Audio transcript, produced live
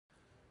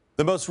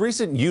The most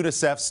recent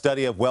UNICEF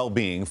study of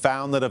well-being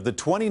found that of the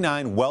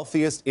 29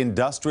 wealthiest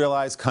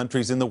industrialized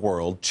countries in the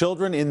world,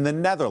 children in the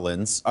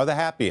Netherlands are the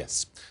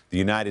happiest. The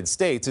United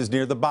States is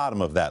near the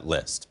bottom of that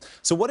list.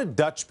 So what do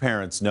Dutch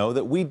parents know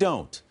that we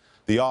don't?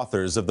 The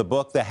authors of the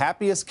book, The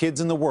Happiest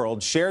Kids in the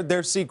World, shared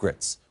their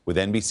secrets with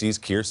NBC's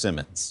Keir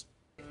Simmons.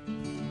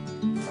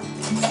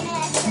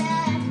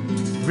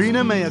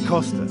 Rina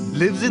Meijer-Koster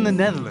lives in the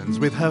Netherlands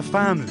with her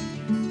family.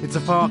 It's a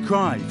far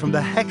cry from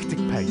the hectic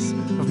pace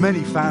of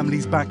many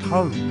families back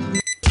home.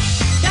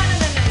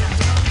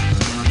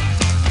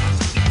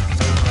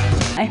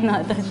 I'm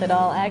not Dutch at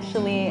all.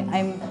 Actually,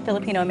 I'm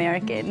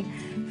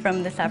Filipino-American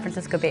from the San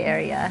Francisco Bay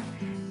Area.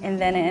 And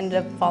then I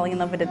ended up falling in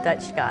love with a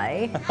Dutch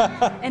guy.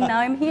 And now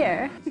I'm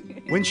here.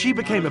 When she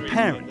became a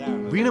parent,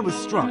 Rina was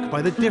struck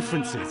by the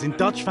differences in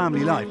Dutch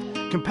family life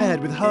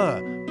compared with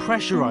her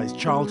pressurized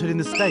childhood in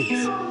the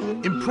States,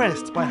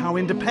 impressed by how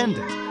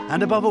independent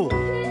and, above all,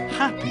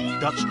 happy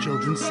Dutch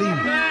children seem.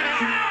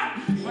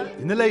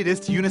 In the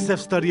latest UNICEF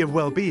study of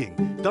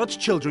well-being, Dutch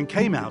children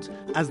came out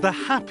as the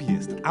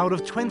happiest out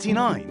of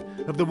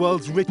 29 of the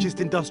world's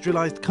richest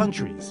industrialized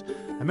countries.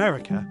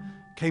 America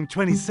came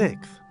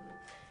 26th.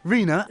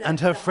 Rina and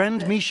her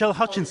friend Michelle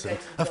Hutchinson,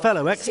 a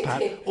fellow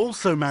expat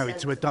also married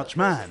to a Dutch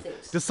man,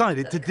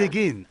 decided to dig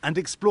in and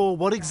explore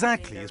what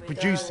exactly is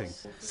producing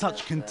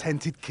such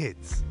contented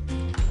kids.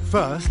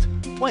 First,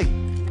 wait,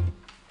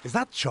 is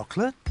that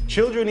chocolate?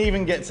 Children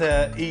even get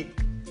to eat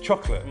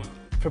chocolate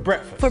for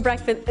breakfast. For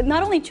breakfast,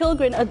 not only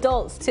children,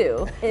 adults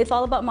too. It's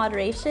all about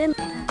moderation.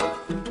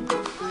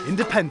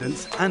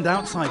 Independence and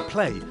outside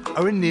play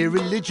are a near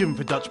religion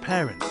for Dutch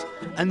parents,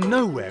 and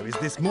nowhere is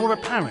this more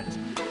apparent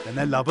than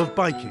their love of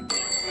biking.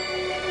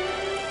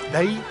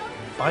 They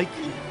bike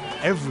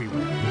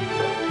everywhere.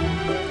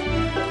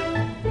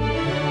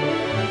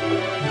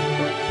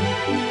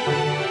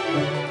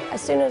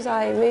 As soon as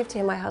I moved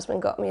here, my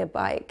husband got me a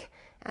bike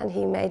and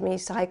he made me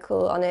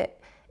cycle on it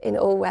in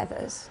all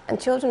weathers. And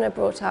children are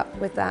brought up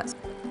with that.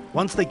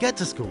 Once they get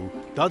to school,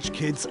 Dutch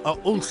kids are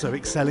also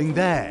excelling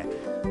there.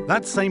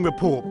 That same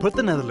report put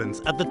the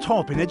Netherlands at the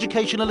top in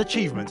educational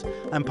achievement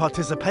and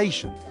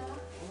participation.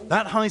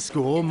 That high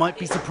score might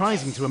be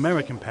surprising to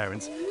American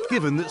parents,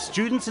 given that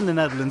students in the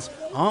Netherlands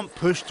aren't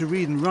pushed to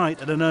read and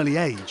write at an early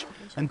age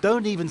and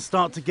don't even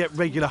start to get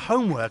regular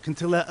homework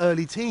until their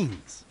early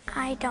teens.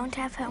 I don't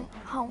have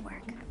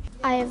homework.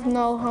 I have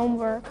no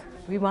homework.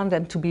 We want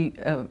them to be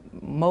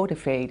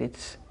motivated.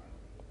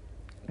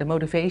 The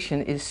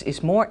motivation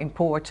is more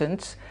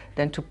important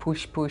than to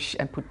push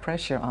and put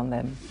pressure on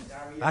them.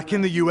 Back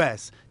in the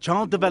US,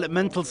 child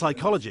developmental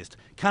psychologist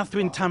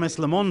Catherine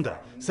Tamis-Lamonde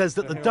says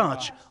that the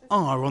Dutch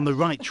are on the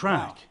right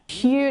track.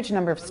 Huge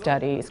number of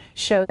studies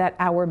show that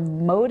our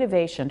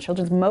motivation,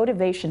 children's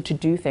motivation to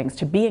do things,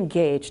 to be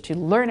engaged, to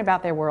learn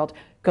about their world,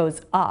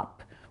 goes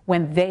up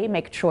when they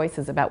make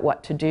choices about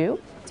what to do.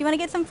 Do you want to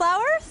get some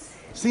flowers?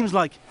 Seems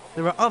like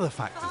there are other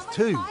factors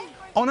too.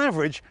 On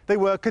average, they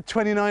work a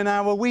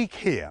 29-hour week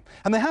here,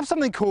 and they have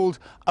something called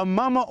a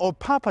mama or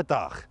papa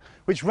dag,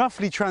 which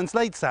roughly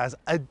translates as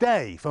a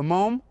day for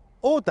mom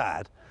or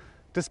dad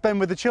to spend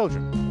with the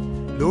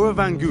children. Laura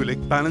van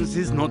Gulik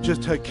balances not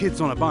just her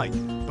kids on a bike,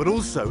 but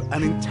also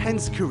an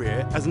intense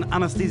career as an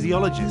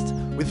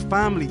anesthesiologist with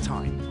family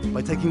time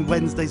by taking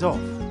Wednesdays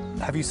off.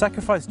 Have you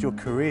sacrificed your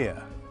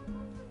career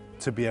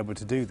to be able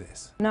to do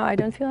this? No, I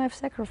don't feel I've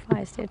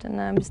sacrificed it, and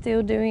I'm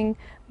still doing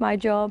my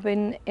job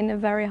in a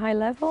very high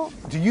level.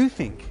 Do you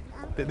think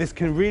that this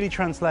can really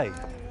translate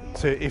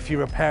to if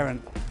you're a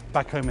parent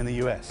back home in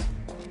the US?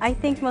 I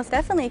think most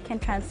definitely it can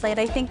translate.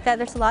 I think that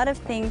there's a lot of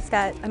things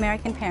that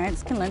American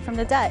parents can learn from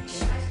the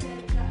Dutch.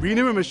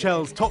 Rina and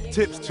Michelle's top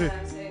tips to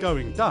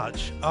going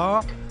Dutch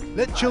are: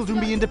 let children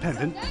be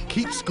independent,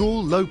 keep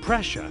school low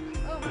pressure,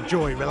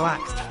 enjoy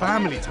relaxed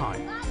family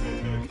time.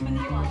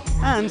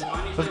 And,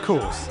 of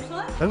course,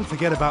 don't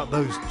forget about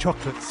those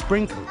chocolate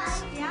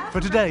sprinkles.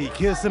 For today,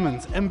 Keir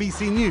Simmons,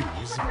 NBC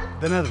News,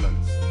 the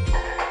Netherlands.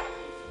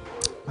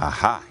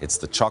 Aha, it's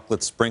the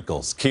chocolate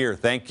sprinkles. Keir,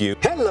 thank you.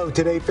 Hello,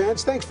 Today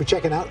fans. Thanks for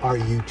checking out our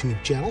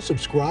YouTube channel.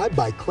 Subscribe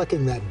by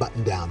clicking that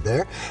button down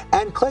there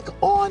and click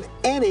on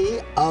any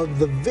of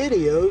the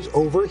videos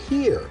over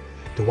here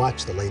to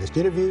watch the latest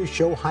interviews,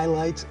 show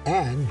highlights,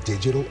 and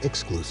digital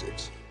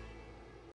exclusives.